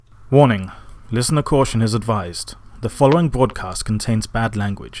Warning. Listener caution is advised. The following broadcast contains bad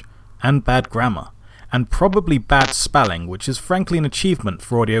language, and bad grammar, and probably bad spelling, which is frankly an achievement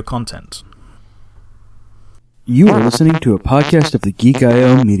for audio content. You are listening to a podcast of the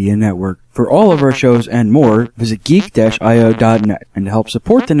Geek.io Media Network. For all of our shows and more, visit geek-io.net. And to help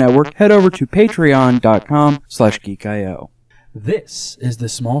support the network, head over to patreon.com/geekio. This is the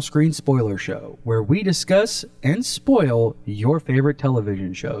Small Screen Spoiler Show, where we discuss and spoil your favorite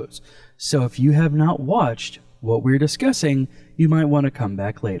television shows. So if you have not watched what we're discussing, you might want to come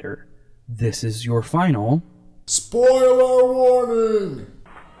back later. This is your final... Spoiler warning!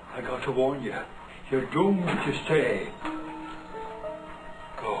 I got to warn you, you're doomed to stay.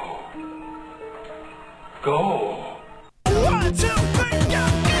 Go. Go. 1, 2, 3, go!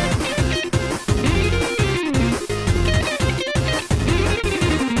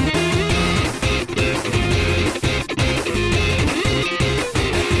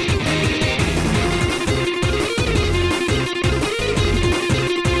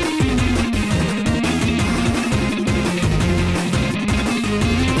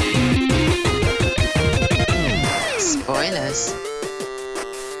 Spoilers.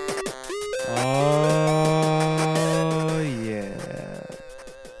 Oh, yeah.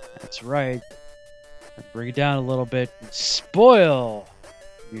 That's right. Bring it down a little bit and spoil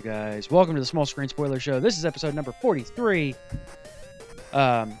you guys. Welcome to the Small Screen Spoiler Show. This is episode number 43.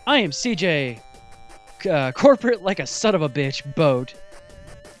 I am CJ, corporate like a son of a bitch, boat.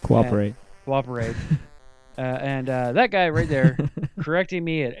 Cooperate. And that guy right there correcting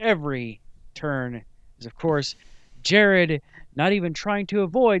me at every turn is, of course, Jared, not even trying to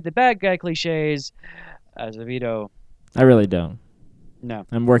avoid the bad guy cliches, Azevedo. I really don't. No.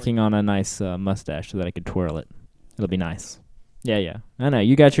 I'm working on a nice mustache so that I could twirl it. It'll be nice. Yeah. I know.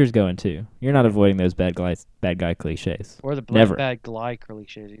 You got yours going, too. You're not avoiding those bad guy cliches. Or the Never. bad guy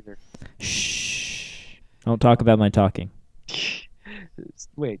cliches either. Shh. Don't talk about my talking.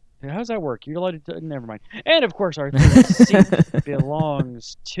 Wait, how does that work? You're allowed to... Never mind. And, of course, our third seat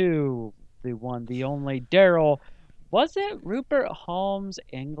belongs to the one, the only Daryl. Was it Rupert Holmes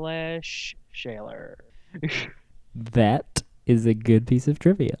English Shaler? That is a good piece of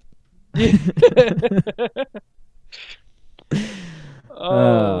trivia. That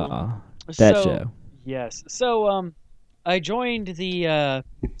show. Yes. So, I joined the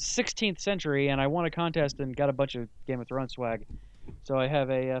 16th century, and I won a contest and got a bunch of Game of Thrones swag. So I have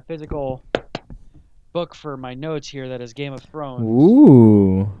a physical book for my notes here that is Game of Thrones.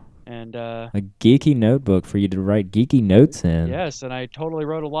 Ooh. And a geeky notebook for you to write geeky notes in. Yes, and I totally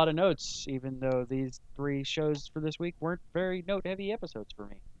wrote a lot of notes, even though these 3 shows for this week weren't very note-heavy episodes for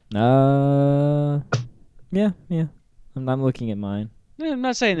me. Yeah. I'm looking at mine. I'm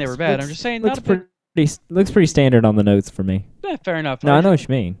not saying they were bad. I'm just saying looks pretty standard on the notes for me. Fair enough. No, I know what you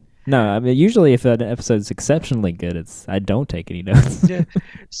mean. No, I mean usually if an episode's exceptionally good, I don't take any notes. Yeah.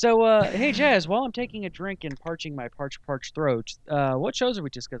 So, hey Jazz, while I'm taking a drink and parching my parched throat, what shows are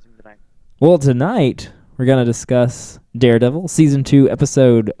we discussing tonight? Well, tonight we're gonna discuss Daredevil season 2,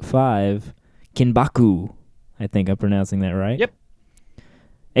 episode 5, Kinbaku. I think I'm pronouncing that right. Yep.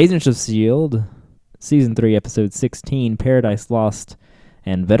 Agents of S.H.I.E.L.D. season 3, episode 16, Paradise Lost,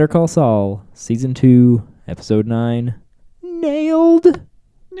 and Better Call Saul season 2, episode 9, Nailed.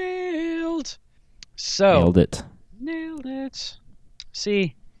 So Nailed it.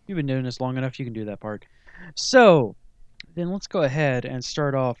 See, you've been doing this long enough, you can do that part. So, then let's go ahead and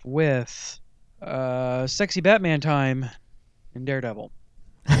start off with sexy Batman time in Daredevil.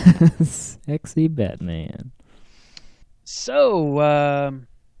 Sexy Batman. So,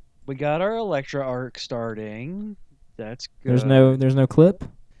 we got our Elektra arc starting. That's good. There's no clip?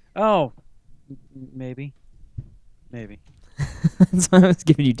 Oh, maybe. That's why I was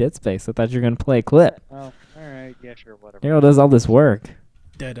giving you dead space. I thought you were going to play a clip. Oh, alright. Yeah, sure, whatever. Daryl does all this work.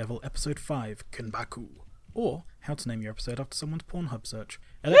 Daredevil Episode 5, Kinbaku. Or, how to name your episode after someone's Pornhub search.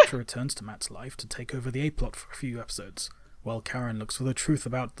 Elektra returns to Matt's life to take over the A-plot for a few episodes, while Karen looks for the truth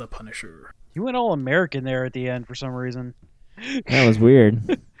about the Punisher. You went all American there at the end for some reason. That was weird.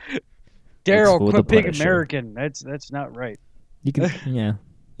 Daryl, It's quit being Punisher. American. That's not right. You can You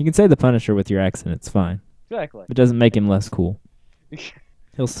can say the Punisher with your accent. It's fine. Exactly. It doesn't make him less cool.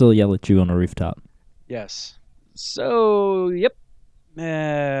 He'll still yell at you on a rooftop. Yes. So, yep.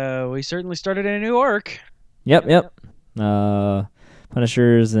 We certainly started in a new arc. Yep.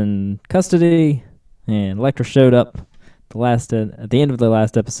 Punisher's in custody, and Elektra showed up at the end of the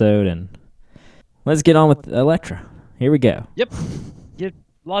last episode, and let's get on with Elektra. Here we go. Yep. Get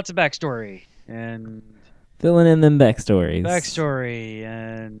lots of backstory and Filling in them backstories.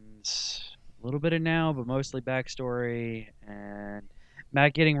 and a little bit of now, but mostly backstory. And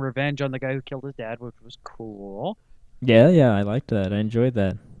Matt getting revenge on the guy who killed his dad, which was cool. Yeah, I liked that. I enjoyed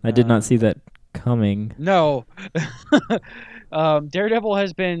that. I did not see that coming. No. Daredevil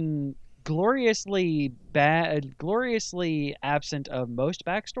has been gloriously absent of most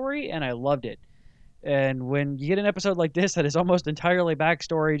backstory, and I loved it. And when you get an episode like this that is almost entirely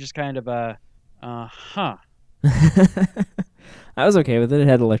backstory, just kind of I was okay with it. It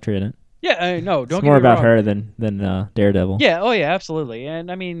had Elektra in it. Yeah, no, don't It's get more me about wrong. her than Daredevil. Yeah, oh yeah, absolutely.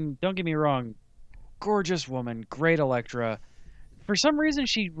 And I mean, don't get me wrong, gorgeous woman, great Elektra. For some reason,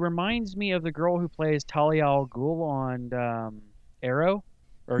 she reminds me of the girl who plays Talia al Ghul on Arrow,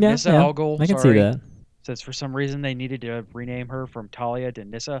 or Yeah, Nissa yeah, al Ghul. I can sorry. see that. Since for some reason they needed to rename her from Talia to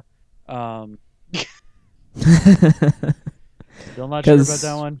Nissa. Still not sure about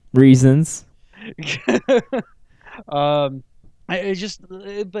that one. Reasons.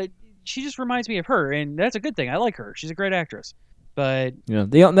 But she just reminds me of her, and that's a good thing. I like her. She's a great actress. But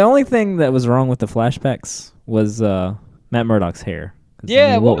The only thing that was wrong with the flashbacks was Matt Murdock's hair. 'Cause, I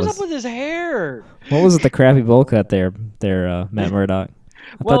yeah, mean, what was up with his hair? What was with the crappy bowl cut there, Matt Murdock?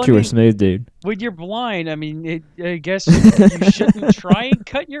 I Well, thought I you were mean- smooth, dude. When you're blind, I mean, I guess you shouldn't try and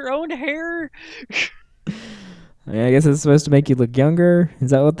cut your own hair. I guess it's supposed to make you look younger. Is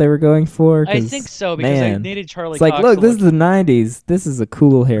that what they were going for? I think so because they man, needed Charlie. it's like, Cox look, to this is the '90s. This is a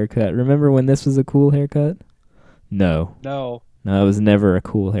cool haircut. Remember when this was a cool haircut? No, No, it was never a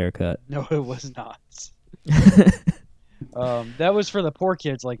cool haircut. no, it was not. That was for the poor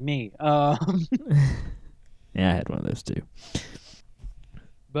kids like me. Yeah, I had one of those too.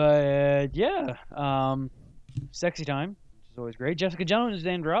 But yeah, sexy time, which is always great. Jessica Jones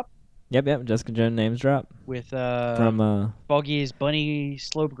name drop Yep. Jessica Jones names drop with from Foggy's bunny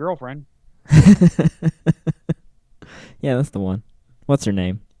slope girlfriend. Yeah, that's the one. What's her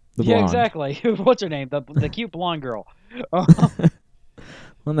name? The Yeah, blonde. exactly. What's her name? The cute blonde girl.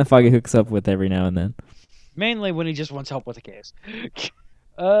 One that Foggy hooks up with every now and then. Mainly when he just wants help with a case.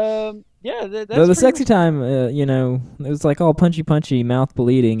 Yeah, that's Though the pretty sexy much- time, it was like all punchy, mouth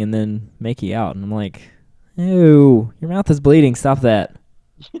bleeding, and then make you out. And I'm like, ew, your mouth is bleeding. Stop that.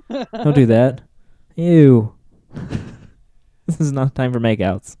 Don't do that. Ew. This is not time for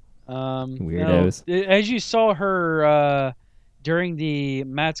makeouts. Weirdos. No, as you saw her during the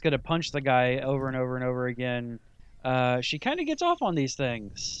Matt's gonna punch the guy over and over and over again, she kind of gets off on these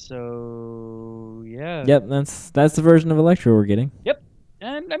things. So yeah. Yep, that's the version of Elektra we're getting.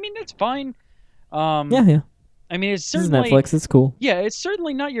 And I mean that's fine. Yeah. I mean it's This is certainly Netflix. It's cool. Yeah, it's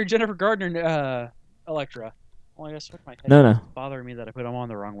certainly not your Jennifer Gardner Elektra. Well, I guess with my head No. it's bothering me that I put them on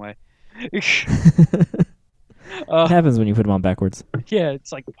the wrong way. It happens when you put them on backwards. Yeah,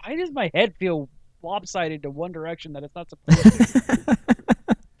 it's like why does my head feel lopsided to one direction that it's not supposed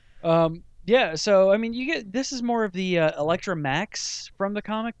to? Yeah, so I mean, this is more of the Elektra Max from the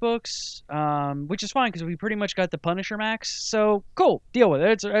comic books, which is fine because we pretty much got the Punisher Max. So cool, deal with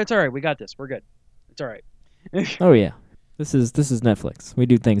it. It's all right. We got this. We're good. It's all right. Oh yeah, this is Netflix. We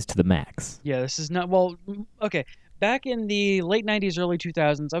do things to the max. Yeah, this is not okay. Back in the late '90s, early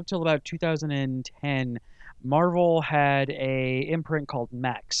 2000s, up till about 2010, Marvel had a imprint called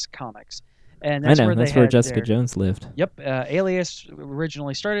Max Comics, and that's I know. where That's they where had Jessica their- Jones lived. Yep, Alias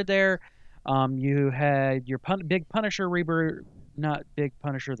originally started there. You had your Big Punisher reboot, not Big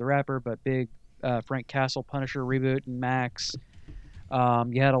Punisher the rapper, but Big Frank Castle Punisher reboot and Max.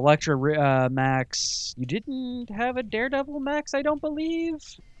 You had Elektra Max. You didn't have a Daredevil Max, I don't believe.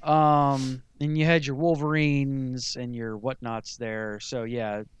 And you had your Wolverines and your whatnots there. So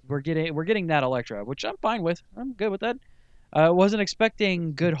yeah, we're getting that Elektra, which I'm fine with. I'm good with that. Wasn't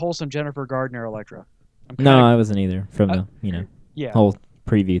expecting good wholesome Jennifer Gardner Elektra. No, I wasn't either. From the Yeah. whole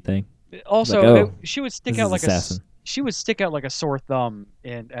preview thing. Also, Like, oh, she would stick this out is like Assassin. she would stick out like a sore thumb,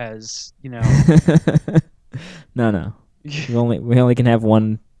 and as you know, No. We only can have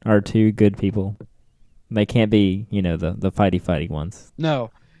one or two good people. They can't be, the fighty ones.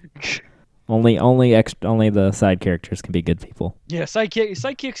 no, Only the side characters can be good people. yeah,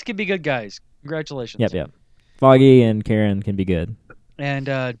 sidekicks can be good guys. Congratulations. Yep. Foggy and Karen can be good.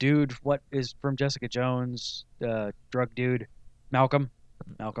 And dude, what is from Jessica Jones? Drug dude, Malcolm,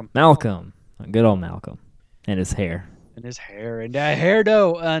 Good old Malcolm, and his hair. and his hair and hair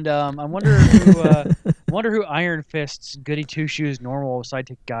dough. And I wonder who Iron Fist's goody two shoes normal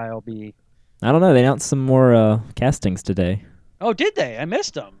sidekick guy will be. I don't know. They announced some more castings today. Oh, did they? I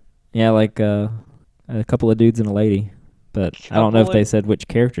missed them. Yeah, like a couple of dudes and a lady. But I don't know if Couple they of- said which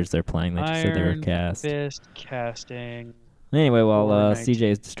characters they're playing. They just said they were Iron cast. Fist casting. Anyway, while Fortnite. CJ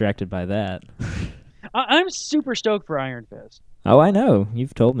is distracted by that. I'm super stoked for Iron Fist. Oh, I know.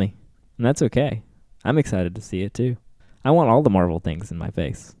 You've told me. And that's okay. I'm excited to see it, too. I want all the Marvel things in my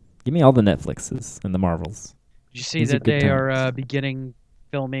face. Give me all the Netflixes and the Marvels. Did you see These are that good they are times. beginning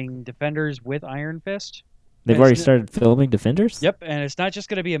filming Defenders with Iron Fist? They've And already it's- started filming Defenders? Yep, and it's not just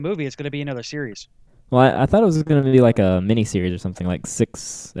going to be a movie; it's going to be another series. Well, I thought it was going to be like a mini-series or something, like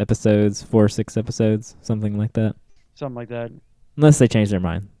 6 episodes, 4 or 6 episodes, something like that. Something like that. Unless they change their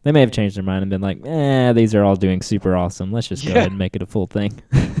mind. They may have changed their mind and been like, these are all doing super awesome. Let's just go Yeah. ahead and make it a full thing.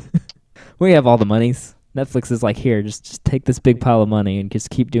 We have all the monies. Netflix is like, here, just take this big pile of money and just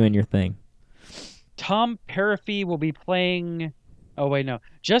keep doing your thing. Tom Parafee will be playing. Oh wait, no.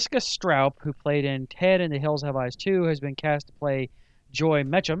 Jessica Stroup, who played in Ted and the Hills Have Eyes 2, has been cast to play Joy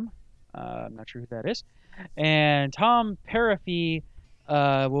Metcham. I'm not sure who that is. And Tom Parafee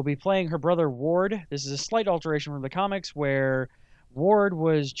will be playing her brother Ward. This is a slight alteration from the comics where Ward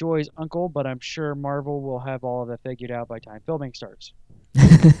was Joy's uncle, but I'm sure Marvel will have all of that figured out by time filming starts.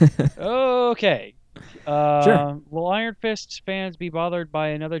 Okay. Sure. Will Iron Fist fans be bothered by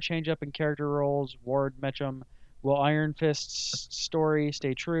another change-up in character roles? Ward Metcham. Will Iron Fist's story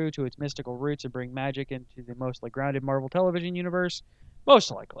stay true to its mystical roots and bring magic into the mostly grounded Marvel television universe?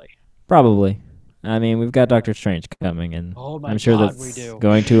 Most likely. Probably. I mean, we've got Doctor Strange coming, and Oh my I'm sure God, that's we do.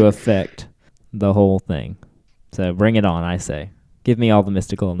 going to affect the whole thing. So bring it on, I say. Give me all the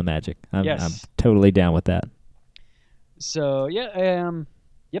mystical and the magic. I'm Yes. totally down with that. So yeah,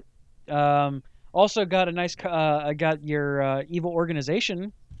 yep. Also got a nice. I got your evil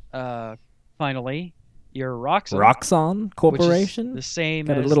organization. Finally, your Roxxon. Roxxon which is Corporation? the same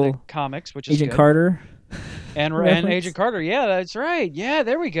Got a as little the comics, which is Agent good. Carter? And reference. Agent Carter. Yeah, that's right. Yeah,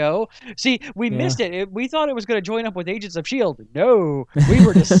 there we go. See, we Yeah. missed it. We thought it was going to join up with Agents of S.H.I.E.L.D. No, we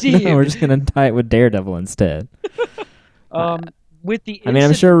were deceived. No, we're just going to tie it with Daredevil instead. With the I mean,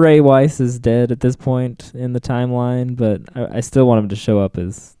 I'm incident- sure Ray Weiss is dead at this point in the timeline, but I still want him to show up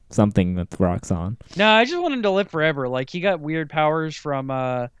as something with Roxxon. No, I just want him to live forever. Like, he got weird powers from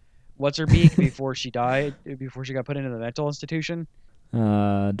what's her beak before she died, before she got put into the mental institution.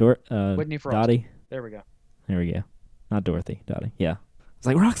 Whitney Frost. Dottie. There we go. There we go. Not Dorothy. Dottie. Yeah. It's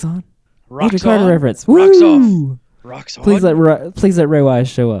like Roxxon. Rocks Agent Carter on, reference. Rocks off. Woo! Rocks on. Please let Ray Wise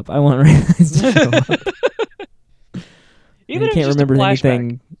show up. I want Ray Wise to show up. Even You if can't just a remember flashback.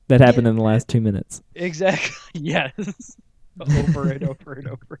 anything that happened in the last 2 minutes. Exactly. Yes. Over and over and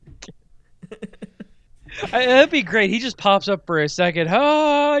over again. That'd be great. He just pops up for a second.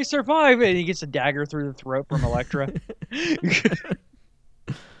 Oh, I survived. And he gets a dagger through the throat from Elektra.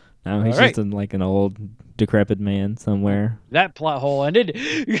 No, he's All right. just like an old, decrepit man somewhere. That plot hole ended.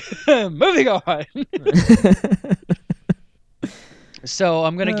 Moving on. So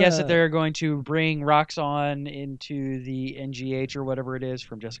I'm going to guess that they're going to bring Roxxon into the NGH or whatever it is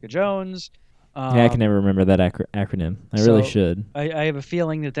from Jessica Jones. Yeah, I can never remember that acronym. I really so- should. I have a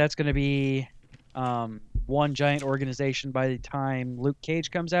feeling that that's going to be one giant organization by the time Luke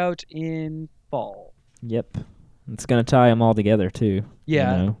Cage comes out in fall. Yep. It's going to tie them all together, too.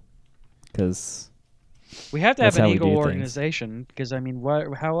 Yeah. Because We have to have That's an how we Eagle do things. organization because I mean,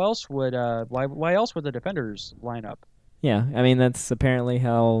 how else would why else would the Defenders line up? yeah, I mean, that's apparently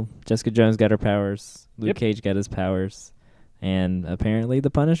how Jessica Jones got her powers. Luke Yep. Cage got his powers. And apparently the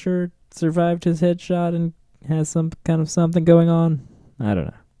Punisher survived his headshot and has some kind of something going on. I don't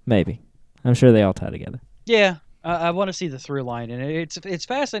know. Maybe. I'm sure they all tie together. Yeah, I want to see the through line, and it's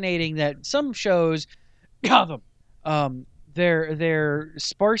fascinating that some shows, Gotham, their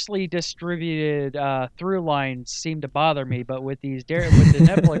sparsely distributed through lines seem to bother me, but with with the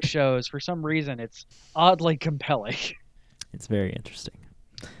Netflix shows, for some reason, it's oddly compelling. It's very interesting.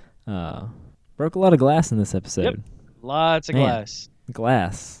 Broke a lot of glass in this episode. Lots of Man, glass.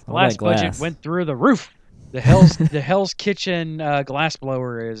 Glass. All Glass that glass. budget went through the roof. The Hell's Kitchen glass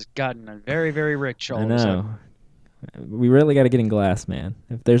blower has gotten very, very rich all I of a sudden. know. We really got to get in glass, man.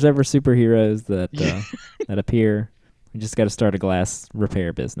 If there's ever superheroes that that appear, we just got to start a glass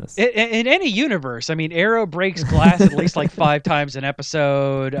repair business. In any universe, I mean, Arrow breaks glass at least like 5 times an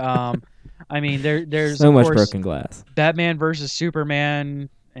episode. I mean, there's So of much course, broken glass. Batman versus Superman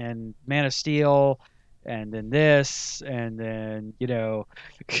and Man of Steel, and then this, and then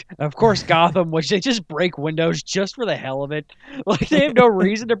of course Gotham, which they just break windows just for the hell of it. Like they have no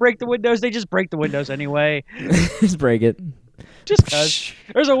reason to break the windows; they just break the windows anyway, Just break it. just cause.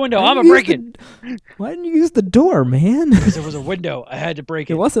 There's a window, Why I'm didn't gonna you break use it. Why didn't you use the door, man? Because there was a window, I had to break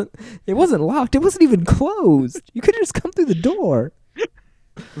it. It wasn't locked. It wasn't even closed. You could have just come through the door. It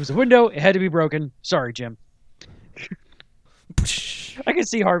was a window, it had to be broken. Sorry, Jim. I can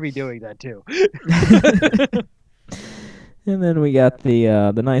see Harvey doing that too. And then we got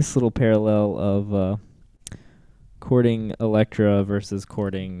the nice little parallel of courting Elektra versus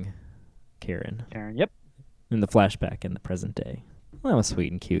courting Karen. Karen, yep. in the flashback in the present day. Well, that was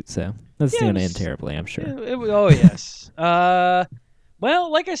sweet and cute, so that's Yeah, going it to was- end terribly, I'm sure. Oh yes.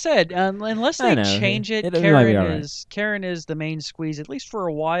 Well, like I said, unless I they know, change it, it might be Karen all right. is the main squeeze at least for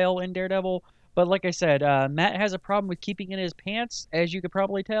a while in Daredevil. But like I said, Matt has a problem with keeping in his pants, as you could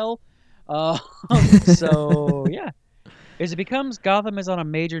probably tell. So yeah, as it becomes Gotham is on a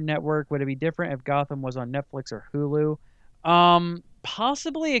major network, would it be different if Gotham was on Netflix or Hulu?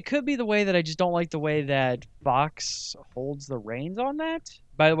 Possibly. It could be the way that I just don't like the way that Fox holds the reins on that.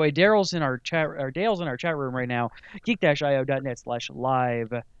 By the way, Dale's in our chat room right now,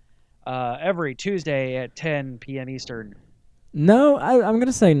 geek-io.net/live, every Tuesday at 10 p.m. Eastern. No, I'm going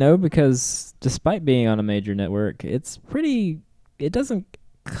to say no because despite being on a major network, it doesn't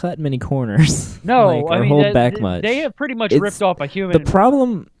cut many corners. No, like, I or mean hold back much. they have pretty much It's- ripped off a human. The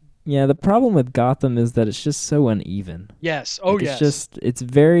problem with Gotham is that it's just so uneven. Yes. It's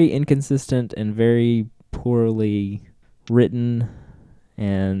very inconsistent and very poorly written,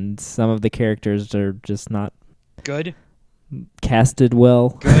 and some of the characters are just not Good. casted well.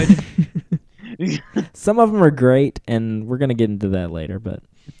 Good. Some of them are great, and we're going to get into that later,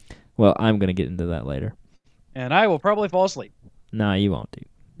 well, I'm going to get into that later. And I will probably fall asleep. Nah, you won't, dude.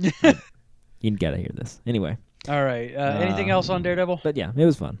 You got to hear this. Anyway. All right. Anything else on Daredevil? But yeah, it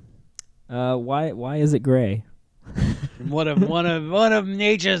was fun. Why is it gray? One of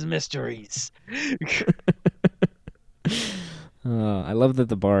nature's mysteries. I love that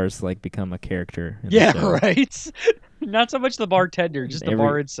the bars like become a character. In the Yeah, show. right. Not so much the bartender, just the Every-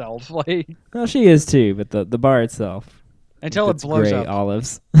 bar itself. Like Well, she is too, but the bar itself. until it it's blows gray up.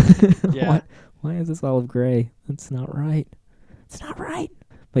 olives. Yeah. Why is this olive gray? That's not right. It's not right.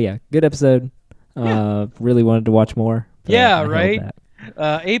 But yeah, good episode. Really wanted to watch more. but Yeah, I held right? back.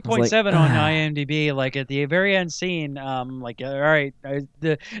 8.7 on ah. IMDb. Like at the very end scene, like all right,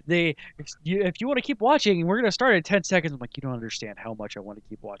 if you want to keep watching, we're gonna start at 10 seconds. I'm like, you don't understand how much I want to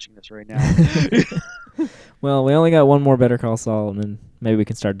keep watching this right now. Well, we only got one more Better Call Saul, and then maybe we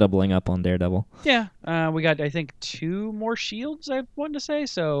can start doubling up on Daredevil. Yeah, we got I think 2 more shields. I wanted to say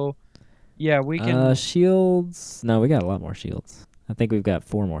so. Yeah, we can. Shields. No, we got a lot more shields. I think we've got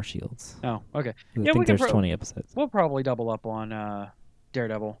 4 more shields. Oh, okay. I Yeah, we think can there's 20 episodes. We'll probably double up on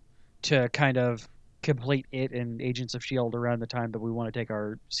Daredevil to kind of complete it and Agents of S.H.I.E.L.D. around the time that we want to take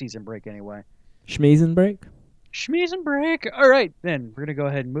our season break anyway. Schmeezen break? Schmeezen break. All right, then we're going to go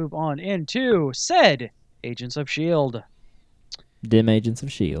ahead and move on into said Agents of S.H.I.E.L.D. Dim Agents of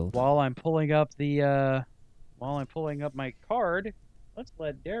S.H.I.E.L.D. While I'm pulling up my card, let's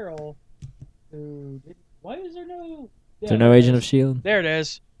let Daryl, why is there no... Is there no Agent of S.H.I.E.L.D.? There it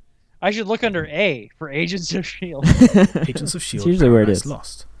is. I should look under A for Agents of S.H.I.E.L.D. Agents of S.H.I.E.L.D. It's usually where it Paradise is.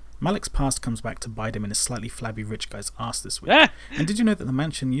 Lost. Malik's past comes back to bite him in a slightly flabby rich guy's ass this week. Ah! And did you know that the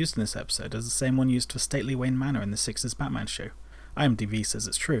mansion used in this episode is the same one used for stately Wayne Manor in the 60s Batman show? IMDb says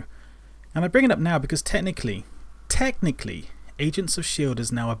it's true. And I bring it up now because technically, Agents of S.H.I.E.L.D.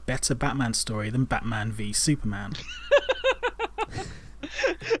 is now a better Batman story than Batman v Superman.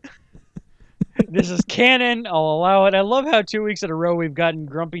 This is canon. I'll allow it. I love how 2 weeks in a row we've gotten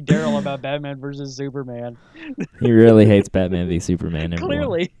grumpy Daryl about Batman versus Superman. He really hates Batman v Superman. Everyone.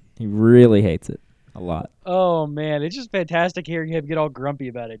 Clearly. He really hates it. A lot. Oh, man. It's just fantastic hearing him get all grumpy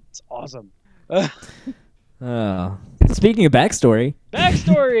about it. It's awesome. Speaking of backstory.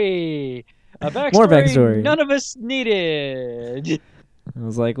 Backstory! A backstory, More backstory. none of us needed. I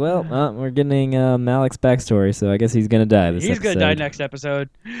was like, well, we're getting Malik's backstory, so I guess he's going to die this He's episode. going to die next episode.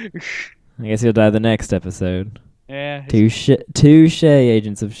 I guess he'll die the next episode. Yeah. Touche,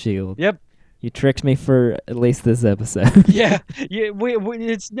 Agents of S.H.I.E.L.D. Yep. You tricked me for at least this episode. Yeah.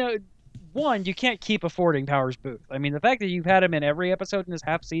 It's no... One, you can't keep affording Powers Booth. I mean, the fact that you've had him in every episode in this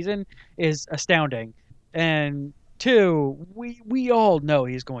half season is astounding. And 2, we all know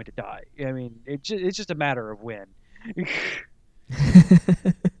he's going to die. I mean, it's just a matter of when.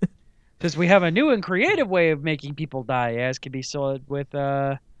 Because we have a new and creative way of making people die, as can be seen with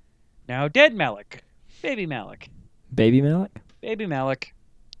now dead Malik. Baby Malik. Baby Malik? Baby Malik.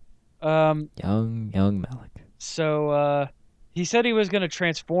 Young Malik. So, he said he was going to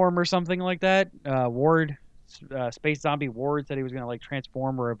transform or something like that. Ward, Space Zombie Ward said he was going to like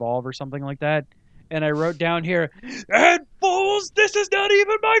transform or evolve or something like that. And I wrote down here, and fools, this is not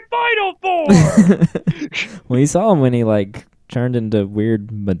even my final form! Well, you saw him when he like turned into weird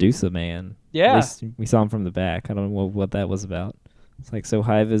Medusa man. Yeah. At least we saw him from the back. I don't know what that was about. It's like, so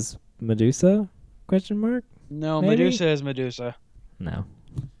Hive is Medusa? Question mark? No, Maybe? Medusa is Medusa. No.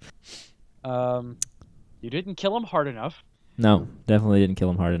 You didn't kill him hard enough. No, definitely didn't kill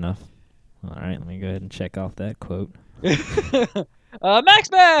him hard enough. All right, let me go ahead and check off that quote. Mac's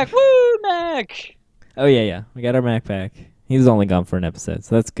back! Woo, Mac! Oh, yeah. We got our Mac back. He was only gone for an episode,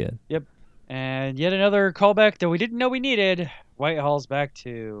 so that's good. Yep. And yet another callback that we didn't know we needed. Whitehall's back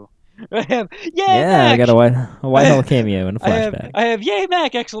to... Yay, I Mac! got a Whitehall cameo and a flashback. I have yay,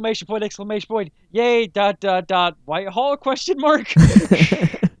 Mac! Exclamation point. Yay, ... Whitehall, question mark?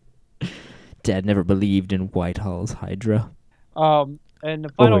 Dad never believed in Whitehall's Hydra. And the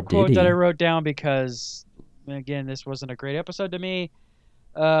final Or did quote that he? I wrote down, because, again, this wasn't a great episode to me.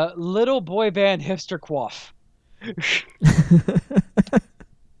 Little boy band hipster quaff.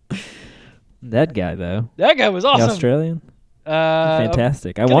 That guy, though. That guy was The awesome. Australian? Uh,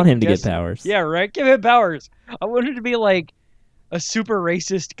 Fantastic. I gonna want him to guess- get powers. Yeah, right. Give him powers. I want him to be like a super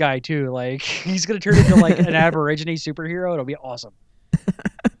racist guy too. Like he's gonna turn into like an Aborigine superhero. It'll be awesome.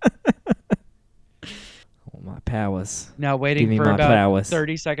 Oh, my powers. Now Give waiting me for my about powers.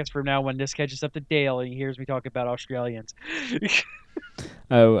 30 seconds from now when this catches up to Dale and he hears me talk about Australians.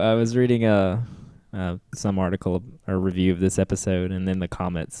 Oh, I was reading some article or review of this episode, and in the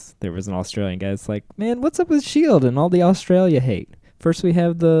comments there was an Australian guy. It's like, man, what's up with S.H.I.E.L.D. and all the Australia hate? First we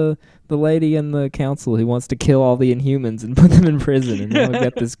have the lady in the council who wants to kill all the Inhumans and put them in prison, and now we've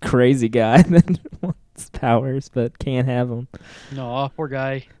got this crazy guy that wants powers but can't have them. No, poor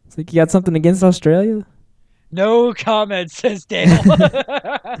guy. It's like, you got something against Australia? No comment, says Dale.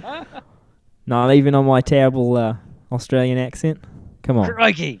 Not even on my terrible Australian accent? Come on.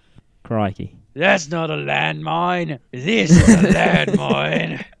 Crikey. Crikey. That's not a landmine. This is a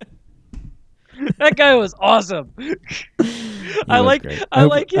landmine. That guy was awesome. I like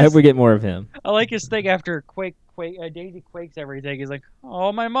hope we get more of him. I like his thing after Daisy quakes everything. He's like,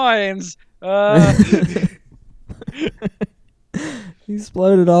 "Oh my mines." He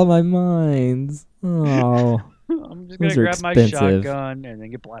exploded all my mines. Oh. I'm just gonna Those are grab my expensive. shotgun and then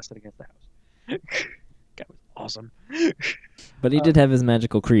get blasted against the house. That was awesome. But he did have his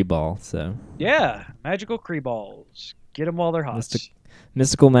magical Kree ball, so Yeah, magical Kree balls. Get them while they're hot.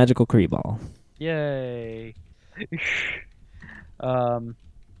 mystical magical Kree ball. Yay. I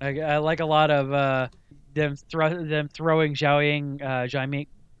like a lot of them throwing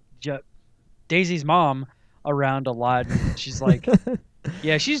Daisy's mom around a lot. And she's like,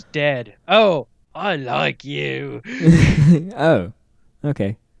 yeah, she's dead. Oh, I like you. Oh,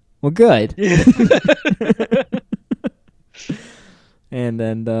 okay. Well, good. and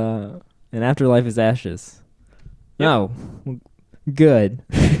Afterlife is Ashes. No, well, good.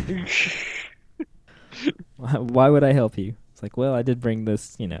 Why would I help you? It's like, well, I did bring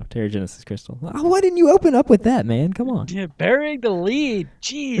this, Terrigenesis crystal. Oh, why didn't you open up with that, man? Come on. Yeah, burying the lead.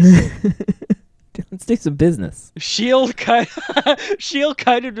 Jeez. Let's do some business. Shield kind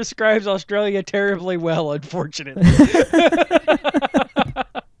of describes Australia terribly well, unfortunately.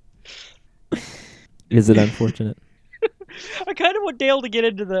 Is it unfortunate? I kind of want Dale to get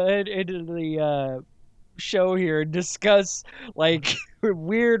into the show here and discuss like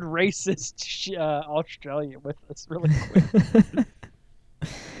weird racist Australia with us really quick.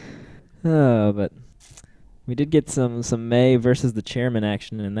 Oh, but we did get some May versus the chairman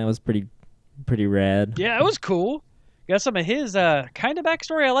action, and that was pretty rad. Yeah, it was cool. Got some of his kind of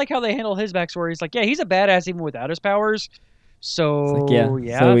backstory. I like how they handle his backstory. He's like, yeah, he's a badass even without his powers. So It's like,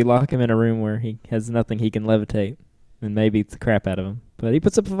 yeah. So we lock him in a room where he has nothing he can levitate, and maybe it's the crap out of him. But he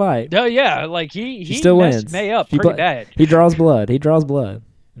puts up a fight. Oh yeah, like he still messed wins. May up He pretty bla- bad. He draws blood.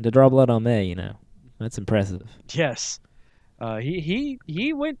 And to draw blood on May, that's impressive. Yes.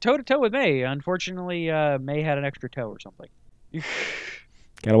 He went toe to toe with May. Unfortunately, May had an extra toe or something.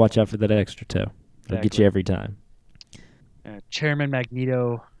 Gotta watch out for that extra toe. It'll get Exactly. you every time. Chairman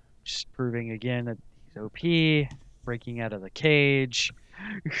Magneto just proving again that he's OP, breaking out of the cage.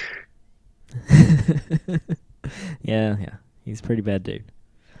 Yeah. He's a pretty bad dude.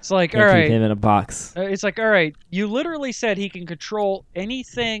 It's like, Can't all keep right. him in a box. It's like, all right. You literally said he can control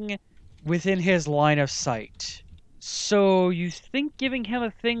anything within his line of sight. So you think giving him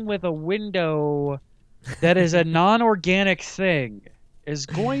a thing with a window that is a non-organic thing is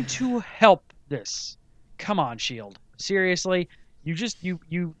going to help this? Come on, S.H.I.E.L.D. Seriously,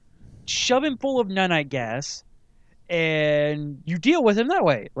 you shove him full of nanite gas, and you deal with him that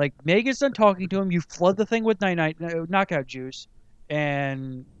way. Like Megan's done talking to him, you flood the thing with knockout juice,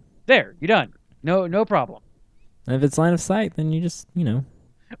 and there, you're done. No problem. And if it's line of sight, then you just,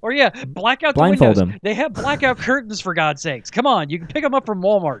 Or yeah, black out the Blindfold windows. him. They have blackout curtains for God's sakes. Come on, you can pick them up from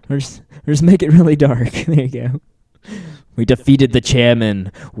Walmart. or just make it really dark. There you go. We defeated the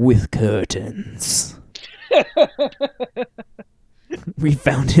chairman with curtains. We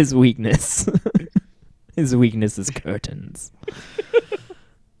found his weakness. His weakness is curtains.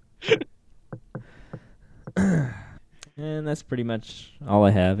 And that's pretty much all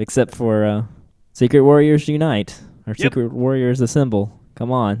I have, except for Secret Warriors unite. Or Secret Warriors assemble.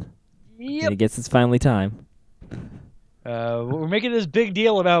 Come on. Yep. I guess it's finally time. We're making this big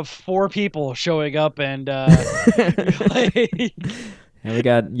deal about 4 people showing up and like, And we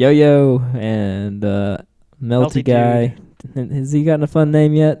got Yo-Yo and Melty Guy. Has he gotten a fun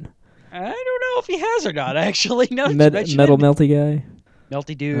name yet? I don't know if he has or not, actually. No, Metal Melty Guy?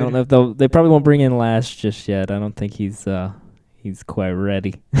 Melty Dude. I don't know if they probably won't bring in Lash just yet. I don't think he's quite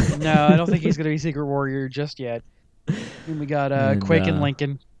ready. No, I don't think he's going to be Secret Warrior just yet. And we got Quake and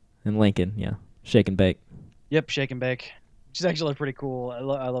Lincoln. And Lincoln, yeah. Shake and Bake. Yep, Shake and Bake. Which is actually pretty cool. I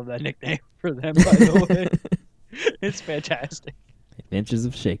love that nickname for them, by the way. It's fantastic. Adventures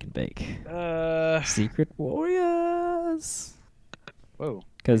of Shake and Bake. Secret Warriors. Whoa.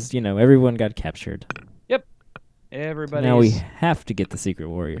 Because, everyone got captured. Yep. Everybody. Now we have to get the Secret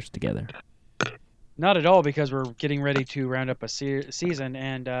Warriors together. Not at all, because we're getting ready to round up a season,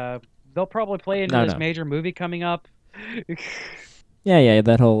 and they'll probably play into this major movie coming up. Yeah,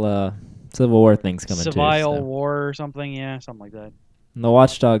 that whole Civil War thing's coming too. Civil War or something, yeah, something like that. And the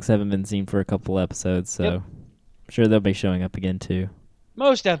Watchdogs haven't been seen for a couple episodes, so I'm sure they'll be showing up again too.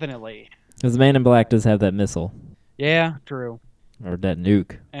 Most definitely. Because the Man in Black does have that missile. Yeah, true. Or that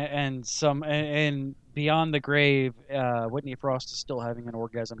nuke. And beyond the grave, Whitney Frost is still having an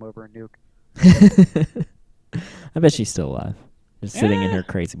orgasm over a nuke. I bet she's still alive. Just sitting in her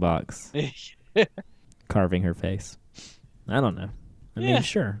crazy box. Carving her face. I don't know. I mean,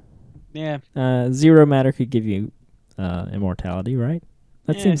 sure. Yeah. Zero matter could give you immortality, right?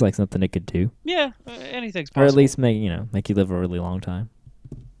 That seems like something it could do. Yeah, anything's possible. Or at least make you live a really long time.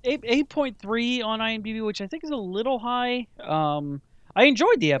 8.3 on IMDb, which I think is a little high. I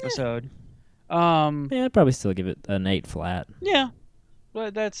enjoyed the episode. I'd probably still give it an 8 flat. Yeah.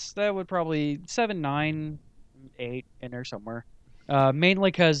 But that would probably 7, 9, 8 in there somewhere.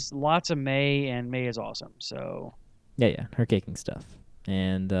 Mainly because lots of May, and May is awesome. So Yeah, her kicking stuff.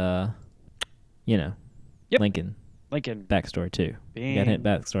 And Lincoln backstory too. You got hit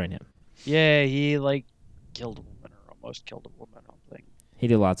backstory in him. Yeah, he killed a woman or almost killed a woman. I think He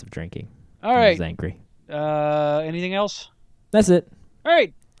did lots of drinking. All right. He was angry. Anything else? That's it. All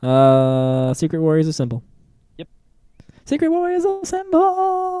right. Secret Warriors Assemble. Yep. Secret Warriors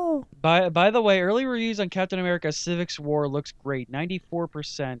Assemble. By the way, early reviews on Captain America: Civics War looks great.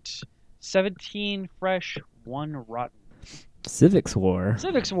 94%, 17 fresh, 1 rotten. Civics War.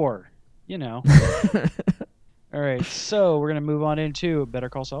 Civics War. All right, so we're gonna move on into Better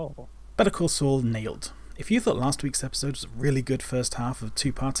Call Saul. Better Call Saul nailed. If you thought last week's episode was a really good first half of a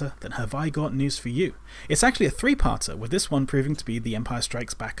 2-parter, then have I got news for you. It's actually a 3-parter, with this one proving to be The Empire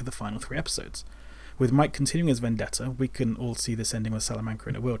Strikes Back of the final 3 episodes. With Mike continuing his vendetta, we can all see this ending with Salamanca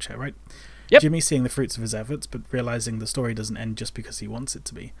in a wheelchair, right? Yep. Jimmy seeing the fruits of his efforts, but realizing the story doesn't end just because he wants it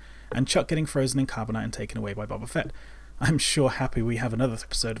to be. And Chuck getting frozen in carbonite and taken away by Boba Fett. I'm sure happy we have another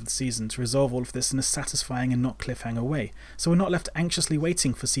episode of the season to resolve all of this in a satisfying and not cliffhanger way, so we're not left anxiously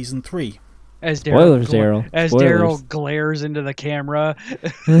waiting for season 3. As Spoilers, Daryl. As Daryl glares into the camera.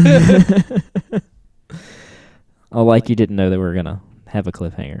 Oh, like you didn't know that we were gonna have a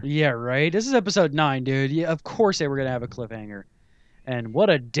cliffhanger. Yeah, right. This is episode 9, dude. Yeah, of course they were gonna have a cliffhanger. And what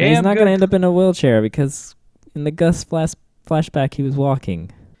a damn. And he's not gonna end up in a wheelchair because in the Gus flashback he was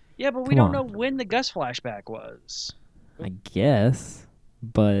walking. Yeah, but we don't know when the Gus flashback was. I guess,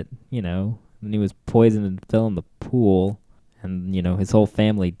 but when he was poisoned and fell in the pool, and his whole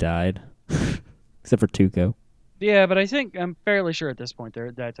family died, except for Tuco. Yeah, but I'm fairly sure at this point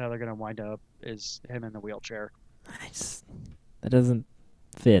that's how they're gonna wind up, is him in the wheelchair. That doesn't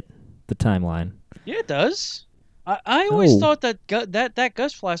fit the timeline. Yeah, it does. I always thought that that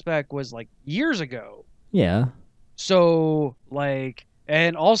Gus flashback was years ago. Yeah. So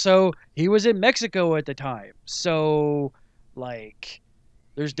and also he was in Mexico at the time. So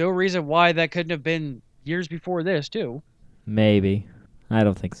there's no reason why that couldn't have been years before this too. Maybe. I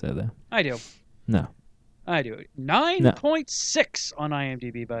don't think so though. I do. No. I do. 9.6 on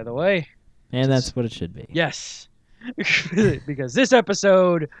IMDb, by the way. And that's what it should be. Yes. Because this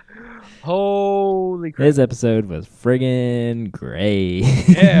episode, holy crap. This episode was friggin' great.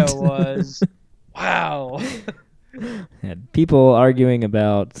 Yeah, it was. Wow. Had people arguing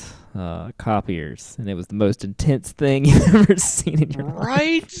about copiers, and it was the most intense thing you've ever seen in your life.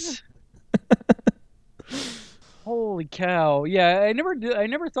 Right? Holy cow! Yeah, I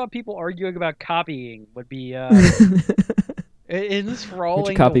never thought people arguing about copying would be in this enthralling.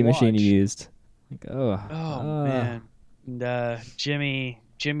 Which copy to watch. machine you used? Man, and Jimmy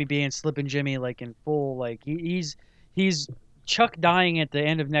being Slippin' Jimmy in full he's Chuck dying at the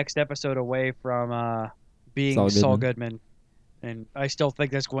end of next episode away from being Saul Goodman. And I still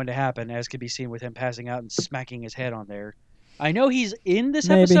think that's going to happen, as can be seen with him passing out and smacking his head on there. I know he's in this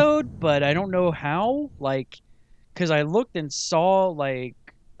Maybe. episode, but I don't know how. Like, because I looked and saw, like,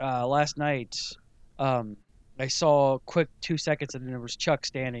 last night, I saw a quick 2 seconds and then there was Chuck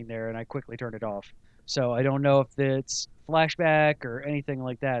standing there, and I quickly turned it off. So I don't know if it's flashback or anything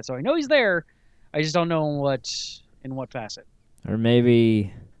like that. So I know he's there. I just don't know in what facet. Or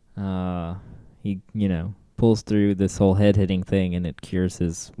maybe he, pulls through this whole head hitting thing and it cures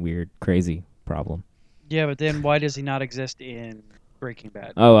his weird, crazy problem. Yeah, but then why does he not exist in Breaking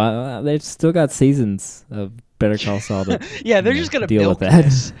Bad? Oh, they've still got seasons of Better Call Saul to Yeah, they're just gonna deal milk with that.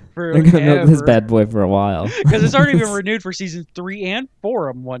 this for They're gonna milk this bad boy for a while because it's already been renewed for season 3 and 4.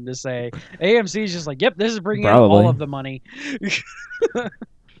 I'm one to say AMC is just like, yep, this is bringing in Probably. all of the money. I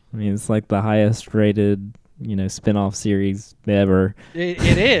mean, it's like the highest rated, spin-off series ever. It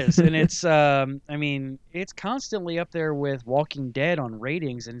is, and it's I mean, it's constantly up there with Walking Dead on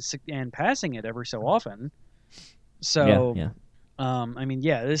ratings and passing it every so often. So Yeah. I mean,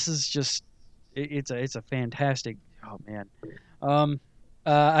 yeah, this is just it's a fantastic. Oh man,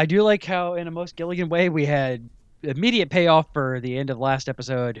 I do like how in a most Gilligan way we had immediate payoff for the end of last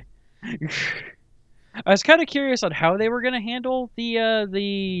episode. I was kind of curious on how they were going to handle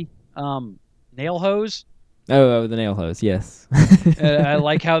the nail hose. Oh, the nail hose, yes. I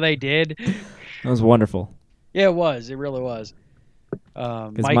like how they did. That was wonderful. Yeah, it was. It really was.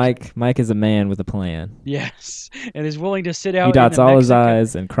 Because Mike is a man with a plan. Yes, and is willing to sit out. He dots in the all his Mexico-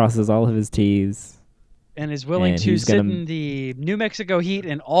 I's and crosses all of his T's. and is willing and to he's sit gonna- in the New Mexico heat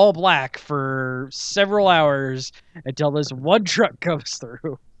in all black for several hours until this one truck comes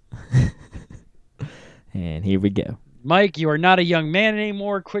through. And here we go. Mike, you are not a young man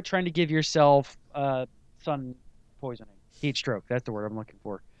anymore. Quit trying to give yourself sun poisoning. Heat stroke. That's the word I'm looking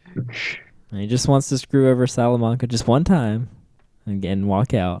for. And he just wants to screw over Salamanca just one time and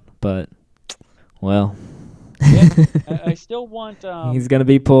walk out. But, well, I still want... he's going to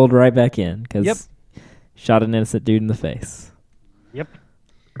be pulled right back in because Yep. shot an innocent dude in the face. Yep.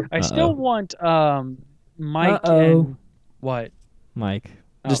 I still want Mike Uh-oh. and... What? Mike.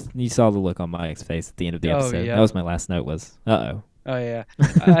 Oh. Just you saw the look on Mike's face at the end of the Oh, episode. yeah. That was my last note was, uh-oh. Oh yeah,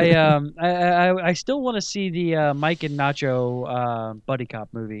 I still want to see the Mike and Nacho buddy cop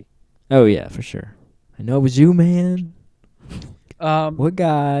movie. Oh, yeah, for sure. I know it was you, man. Um, What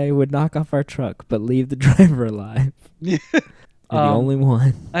guy would knock off our truck but leave the driver alive? You're the only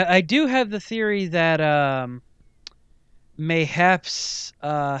one. I do have the theory that mayhaps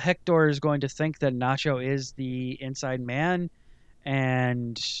Hector is going to think that Nacho is the inside man,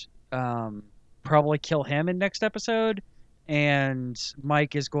 and probably kill him in next episode. And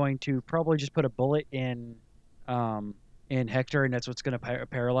Mike is going to probably just put a bullet in Hector, and that's what's going to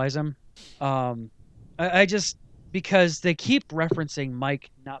paralyze him. I just because they keep referencing Mike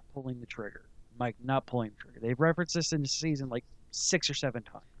not pulling the trigger. They've referenced this in the season like 6 or 7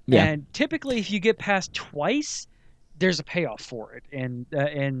 times. Yeah. And typically, if you get past twice, there's a payoff for it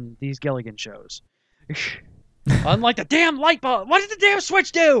in these Gilligan shows. Unlike the damn light bulb. What did the damn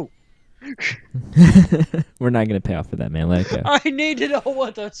switch do? We're not going to pay off for that, man. Let it go. I need to know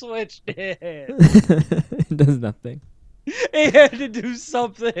what the switch did. It does nothing. It had to do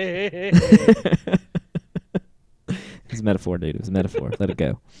something. It was a metaphor, dude. It was a metaphor. Let it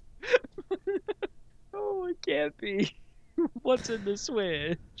go. Oh, it can't be. What's in the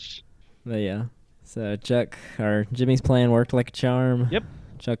switch? But yeah. So Jimmy's plan worked like a charm. Yep.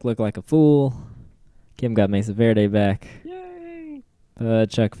 Chuck looked like a fool. Kim got Mesa Verde back. Yay. But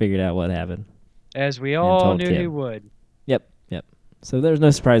Chuck figured out what happened. As we And all told knew Kim. he would. Yep. So there's no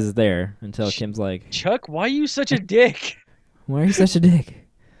surprises there until Kim's like, Chuck, why are you such a dick? why are you such a dick?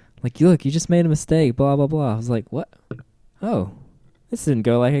 Like, look, you just made a mistake, blah, blah, blah. I was like, what? Oh, this didn't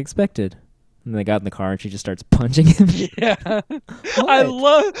go like I expected. And they got in the car and she just starts punching him. Yeah. I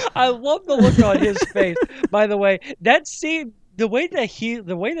love the look on his face. By the way, that scene, the way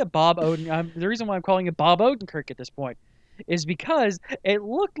that Bob Oden, the reason why I'm calling it Bob Odenkirk at this point is because it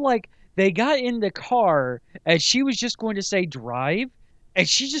looked like they got in the car and she was just going to say drive, and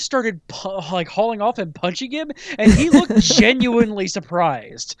she just started hauling off and punching him, and he looked genuinely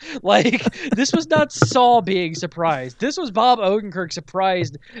surprised. Like, this was not Saul being surprised. This was Bob Odenkirk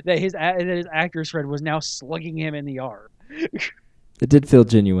surprised that his actor's friend was now slugging him in the arm. It did feel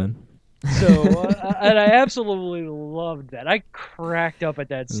genuine. So, and I absolutely loved that. I cracked up at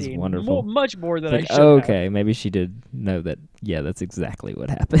that was scene. wonderful. Much more than Like, I should okay, maybe she did know that, yeah, that's exactly what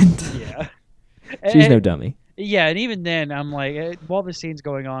happened. have. Yeah. She's no dummy. Yeah, and even then, I'm like, while the scene's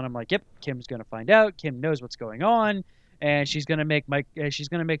going on, I'm like, yep, Kim's gonna find out. Kim knows what's going on, and she's gonna make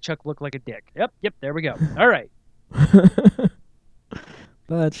Chuck look like a dick. Yep, there we go. All right.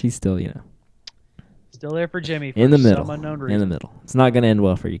 But she's still, Still there for Jimmy for in the middle. some unknown reason. In the middle. It's not going to end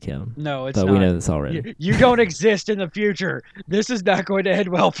well for you, Kevin. No, it's But not. we know this already. You don't exist in the future. This is not going to end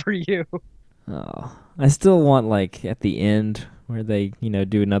well for you. Oh, I still want, like, at the end where they,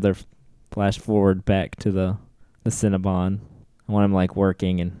 do another flash forward back to the Cinnabon. I want him, like,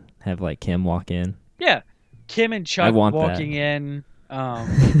 working and have, like, Kim walk in. Yeah. Kim and Chuck want walking in,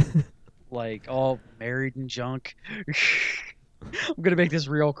 like, all married and junk. I'm going to make this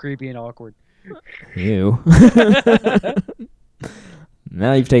real creepy and awkward. Ew.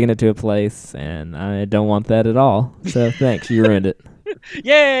 Now you've taken it to a place, and I don't want that at all. So thanks, you ruined it.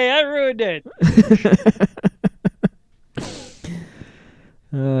 Yay, I ruined it.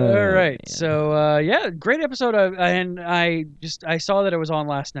 All right. Man. So, yeah, great episode. I saw that it was on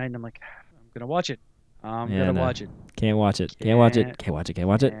last night, and I'm like, I'm going to watch it. I'm going to watch it. Can't watch it. Can't watch it. Can't watch it. Can't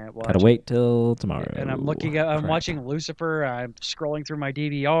watch it. Can't watch Gotta it. wait till tomorrow. And I'm watching Lucifer. I'm scrolling through my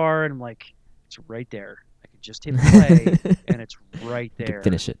DVR, and I'm like, it's right there. I could just hit play, and it's right You can there.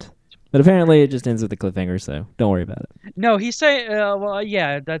 finish it. But apparently it just ends with a cliffhanger, so don't worry about it. No, he's saying, well,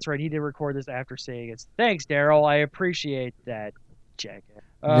 yeah, that's right. He did record this after saying it. Thanks, Daryl. I appreciate that, jackass.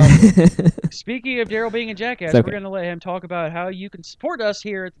 Speaking of Daryl being a jackass, It's okay. we're going to let him talk about how you can support us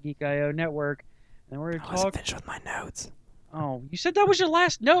here at the Geek.io Network. And we're going to I wasn't talk. finished with my notes. Oh, you said that was your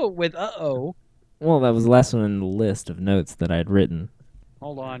last note with uh-oh. Well, that was the last one in the list of notes that I had written.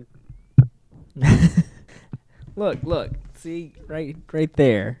 Hold on. Look. See, right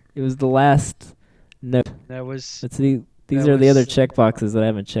there. It was the last note. That was Let's see. These That are the other was- check boxes that I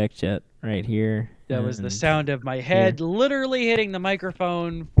haven't checked yet. Right here. that was the and- sound of my head literally hitting the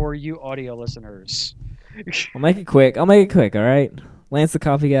microphone for you audio listeners. I'll make it quick. All right? Lance the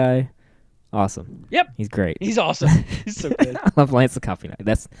Coffee Guy. Awesome. Yep. He's great. He's awesome. He's so good. I love Lance the Coffee Guy.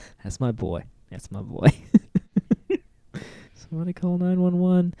 That's my boy. That's my boy. Somebody call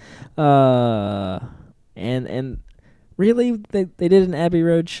 911. And really, they did an Abbey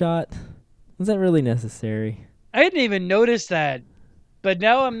Road shot. Was that really necessary? I didn't even notice that. But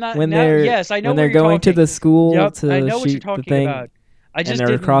now I'm not. When now, they're yes, I know when where they're you're going to talking. the school Yep, to I know what you're shoot talking the thing, about. I just and they're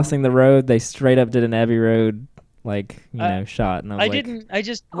didn't, crossing the road, they straight up did an Abbey Road shot, and I was like, I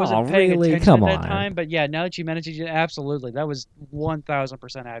just wasn't "Oh, paying really? attention Come at that on." time. But yeah, now that you mentioned it, absolutely, that was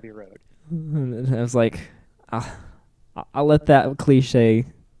 1,000% Abbey Road. And I was like, I'll let that cliche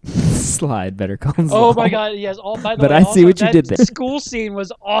slide. Better Call Oh Saul. my God, yes. By the But way, I see also, what you that did there. School scene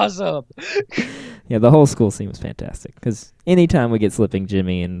was awesome. Yeah, the whole school scene was fantastic. Because anytime we get Slipping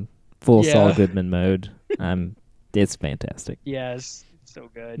Jimmy in full Yeah. Saul Goodman mode, it's fantastic. Yes, so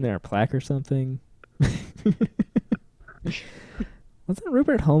good. Isn't there a plaque or something? Wasn't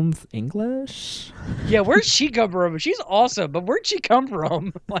Rupert Holmes English? Yeah, where'd she come from? She's awesome, but where'd she come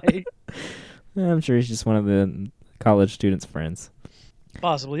from? Like, I'm sure he's just one of the college students' friends.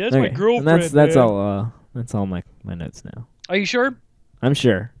 possibly. That's my Okay, girlfriend. and that's man. all. That's all my notes now. Are you sure? I'm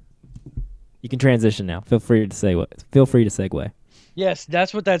sure. You can transition now. Feel free to segue. Yes,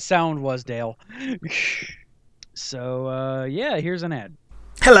 that's what that sound was, Dale. So, yeah, here's an ad.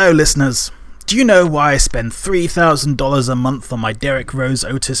 Hello, listeners. Do you know why I spend $3,000 a month on my Derek Rose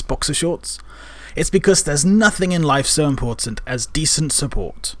Otis boxer shorts? It's because there's nothing in life so important as decent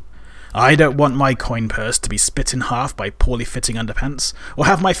support. I don't want my coin purse to be split in half by poorly fitting underpants, or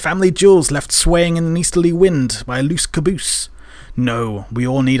have my family jewels left swaying in an easterly wind by a loose caboose. No, we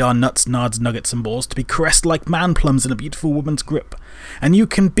all need our nuts, nards, nuggets and balls to be caressed like man plums in a beautiful woman's grip. And you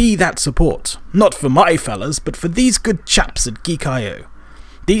can be that support. Not for my fellas, but for these good chaps at Geek.io.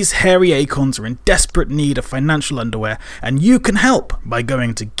 These hairy acorns are in desperate need of financial underwear, and you can help by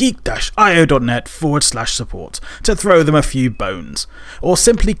going to geek-io.net/support to throw them a few bones. Or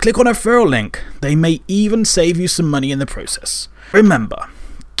simply click on a referral link. They may even save you some money in the process. Remember,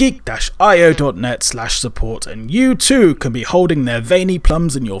 geek-io.net/support, and you too can be holding their veiny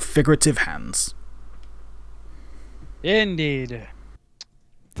plums in your figurative hands. Indeed.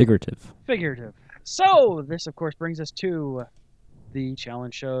 Figurative. Figurative. So, this, of course, brings us to the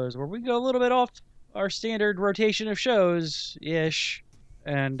challenge shows, where we go a little bit off our standard rotation of shows-ish,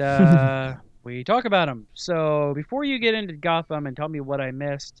 and we talk about them. So, before you get into Gotham and tell me what I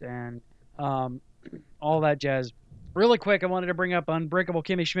missed and all that jazz, really quick, I wanted to bring up Unbreakable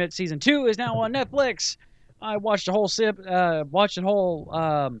Kimmy Schmidt Season 2 is now on Netflix. I watched a whole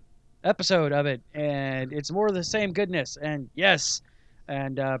episode of it, and it's more of the same goodness, and yes.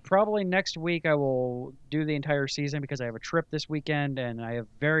 And probably next week I will do the entire season because I have a trip this weekend and I have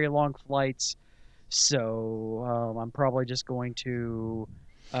very long flights. So I'm probably just going to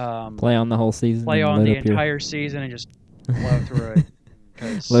Play on the whole season. play and on load the up your- entire season and just blow through it.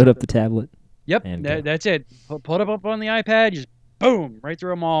 'Cause- Load up the tablet. Yep, and go. that's it. Put it up on the iPad, just boom, right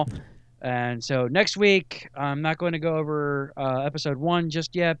through them all. And so next week, I'm not going to go over episode 1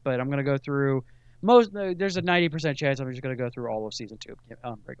 just yet, but I'm going to go through there's a 90% chance I'm just going to go through all of season 2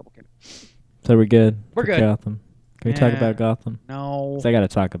 Unbreakable Kimmy. So we're good. We're for good. Gotham. Can we talk about Gotham? No. 'Cause I got to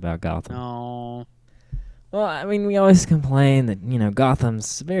talk about Gotham. No. Well, I mean, we always complain that,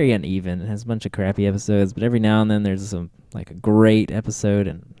 Gotham's very uneven. It has a bunch of crappy episodes, but every now and then there's a great episode,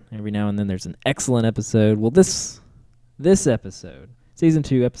 and every now and then there's an excellent episode. Well, this episode, Season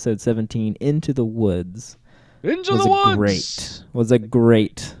 2, Episode 17, Into the Woods, was a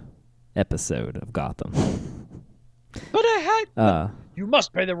great episode of Gotham. But I had... you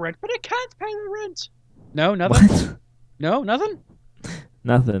must pay the rent, but I can't pay the rent. No, nothing? What? No, nothing?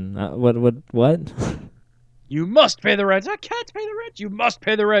 Nothing. What? You must pay the rent. I can't pay the rent. You must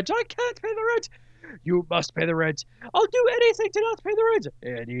pay the rent. I can't pay the rent. You must pay the rent. I'll do anything to not pay the rent.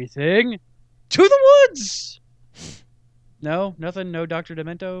 Anything. To the woods. No, nothing. No Dr.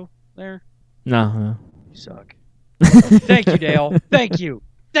 Demento there. No. You suck. Thank you, Dale. Thank you,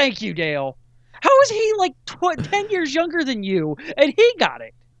 Dale. How is he 10 years younger than you, and he got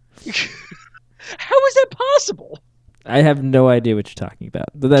it? How is that possible? I have no idea what you're talking about,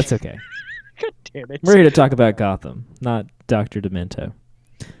 but that's okay. God damn it. We're here to talk about Gotham, not Dr. Demento.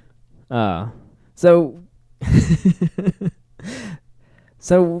 So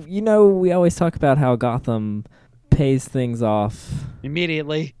we always talk about how Gotham pays things off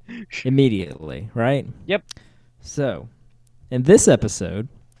immediately, right? Yep. So, in this episode,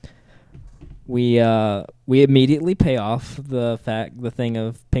 we immediately pay off the thing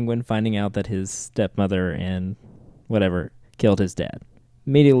of Penguin finding out that his stepmother and whatever killed his dad.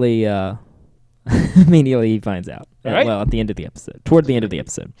 Immediately he finds out. Right. Well, at the end of the episode, toward the end of the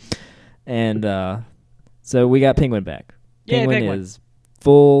episode, and so we got Penguin back. Penguin is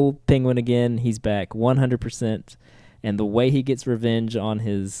full Penguin again. He's back 100%, and the way he gets revenge on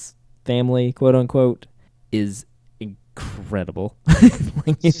his family, quote unquote, is incredible.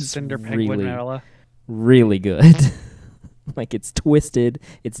 It's Cinder Penguinella. Really good. It's twisted,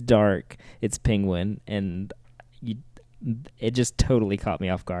 it's dark, it's Penguin, and it just totally caught me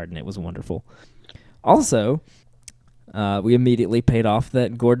off guard, and it was wonderful. Also, we immediately paid off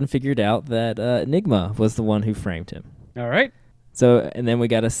that Gordon figured out that Enigma was the one who framed him. All right. So, and then we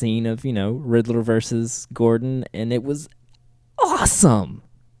got a scene of, Riddler versus Gordon, and it was awesome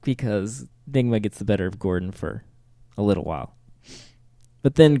because Enigma gets the better of Gordon for a little while.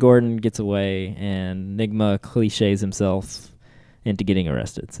 But then Gordon gets away, and Enigma cliches himself into getting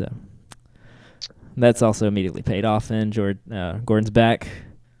arrested. So that's also immediately paid off, and Gordon's back.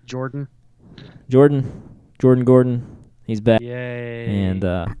 Gordon. He's back. Yay! And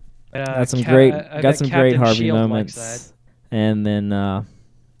got some great Harvey Shield moments. And then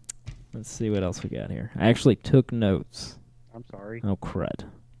let's see what else we got here. I actually took notes. I'm sorry. Oh crud.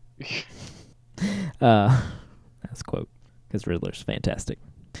 That's quote because Riddler's fantastic.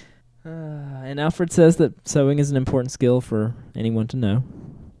 And Alfred says that sewing is an important skill for anyone to know,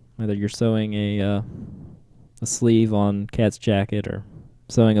 whether you're sewing a sleeve on Cat's jacket or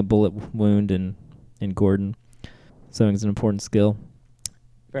sewing a bullet wound in Gordon. Sewing is an important skill.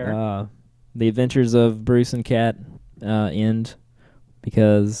 Fair. The adventures of Bruce and Cat end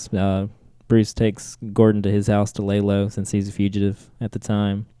because Bruce takes Gordon to his house to lay low since he's a fugitive at the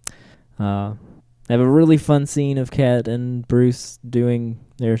time. They have a really fun scene of Cat and Bruce doing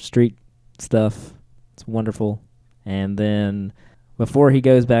their street stuff. It's wonderful. And then before he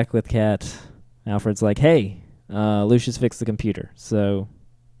goes back with Cat, Alfred's like, hey, Lucius fixed the computer, so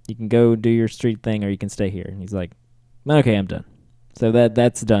you can go do your street thing or you can stay here. And he's like, okay, I'm done. So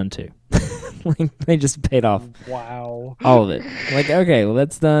that's done too. They just paid off Wow. all of it. Okay, well,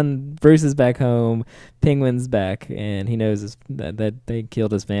 that's done. Bruce is back home. Penguin's back, and he knows that they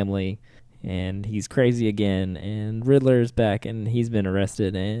killed his family, and he's crazy again. And Riddler's back, and he's been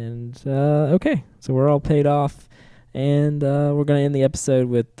arrested. And, okay, so we're all paid off. And we're going to end the episode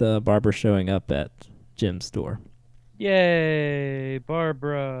with Barbara showing up at Jim's store. Yay,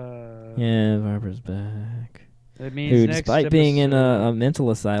 Barbara. Yeah, Barbara's back. That means who, next despite being in episode- a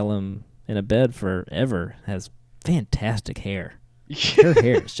mental asylum in a bed forever, has fantastic hair. Her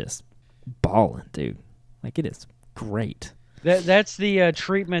hair is just balling, dude. It is great. That's the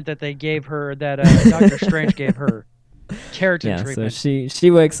treatment that they gave her, that Doctor Strange gave her. Keratin treatment. So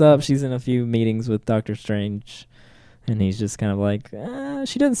she wakes up, she's in a few meetings with Doctor Strange, and he's just kind of like,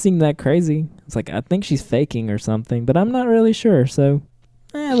 she doesn't seem that crazy. It's like, I think she's faking or something, but I'm not really sure, so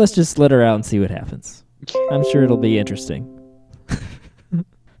let's just let her out and see what happens. I'm sure it'll be interesting.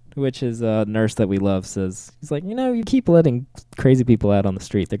 Which his nurse that we love says, he's like, you keep letting crazy people out on the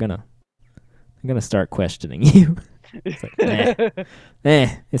street, they're gonna start questioning you. It's like,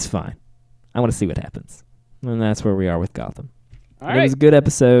 it's fine. I want to see what happens. And that's where we are with Gotham. All It right. was a good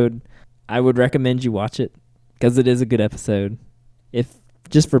episode. I would recommend you watch it because it is a good episode. If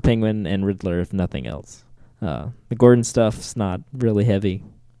just for Penguin and Riddler, if nothing else. The Gordon stuff's not really heavy,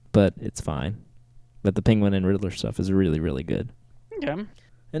 but it's fine. But the Penguin and Riddler stuff is really, really good. Okay.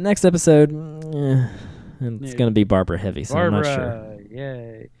 The next episode, it's going to be Barbara heavy, so I'm not sure. Barbara,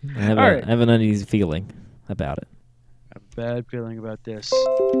 yay. I have, All right. I have an uneasy feeling about it. I have a bad feeling about this.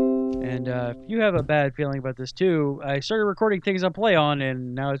 And if you have a bad feeling about this too, I started recording things on Play On,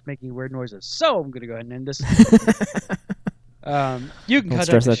 and now it's making weird noises. So I'm going to go ahead and end this. You can Don't cut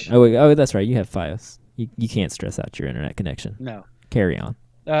stress out out. Oh, that's right. You have Fios. You can't stress out your internet connection. No. Carry on.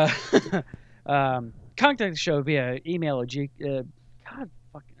 Contact the show via email or God,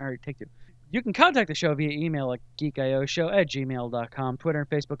 fucking, all right, take two. You can contact the show via email at geekioshow@gmail.com. Twitter and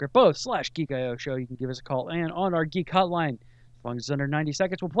Facebook are both /geekioshow. You can give us a call and on our Geek Hotline. As long as it's under 90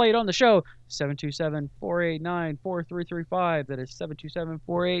 seconds, we'll play it on the show. 727-489-4335. That is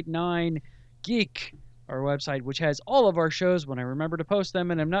 727-489-GEEK. Our website, which has all of our shows when I remember to post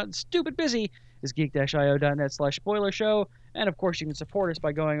them and I'm not stupid busy, is geek-io.net/spoiler show. And of course, you can support us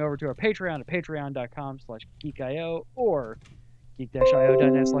by going over to our Patreon at patreon.com/geekio or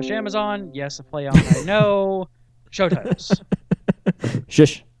geek-io.net/Amazon. Yes, a play on, I know. Show titles.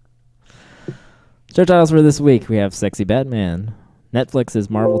 Shush. Show titles for this week. We have Sexy Batman. Netflix's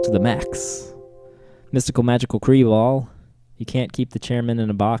Marvel to the Max. Mystical Magical Kree-Ball. You can't keep the chairman in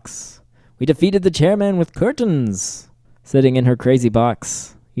a box. We defeated the chairman with curtains. Sitting in her crazy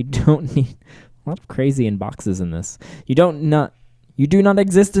box. You don't need a lot of crazy in boxes in this. You do not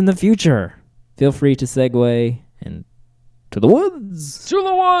exist in the future. Feel free to segue and to the woods. To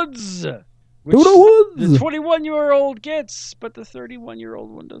the woods! Which To the woods! The 21-year-old gets, but the 31-year-old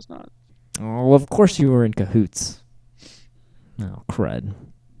one does not. Oh, well, of course you were in cahoots. Oh, crud.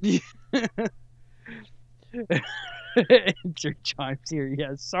 Enter chimes here.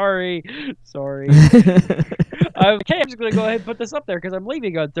 Yeah, sorry. Okay, I'm just going to go ahead and put this up there because I'm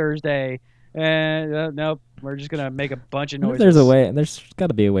leaving on Thursday. And nope, we're just going to make a bunch of noises. There's a way. There's got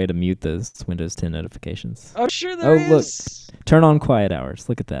to be a way to mute those Windows 10 notifications. Oh, sure there is. Look. Turn on quiet hours.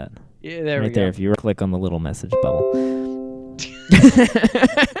 Look at that. Yeah, there right we go. there, if you click on the little message bubble.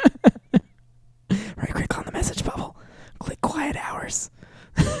 Right click on the message bubble. Click quiet hours.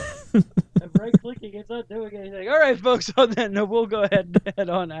 I'm right-clicking. It's not doing anything. All right, folks, on that note, we'll go ahead and head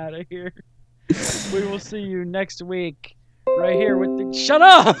on out of here. We will see you next week right here with the... Shut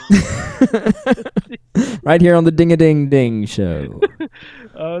up! Right here on the Ding-a-Ding-Ding Show.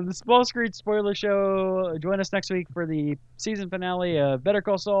 The Small Screen Spoiler Show. Join us next week for the season finale of Better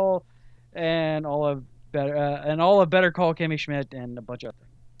Call Saul and all of Better Call Kimmy Schmidt and a bunch of other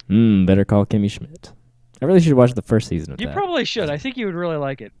things. Better Call Kimmy Schmidt. I really should watch the first season of that. You probably should. I think you would really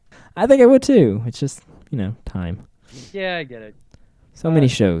like it. I think I would too. It's just, time. Yeah, I get it. So many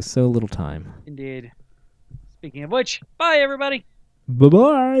shows, so little time. Indeed. Speaking of which, bye, everybody.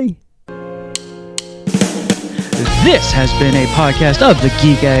 Bye-bye. This has been a podcast of the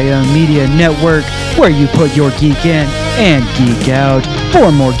Geek.io Media Network, where you put your geek in and geek out.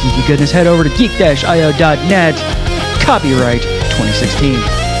 For more geeky goodness, head over to geek-io.net. Copyright 2016.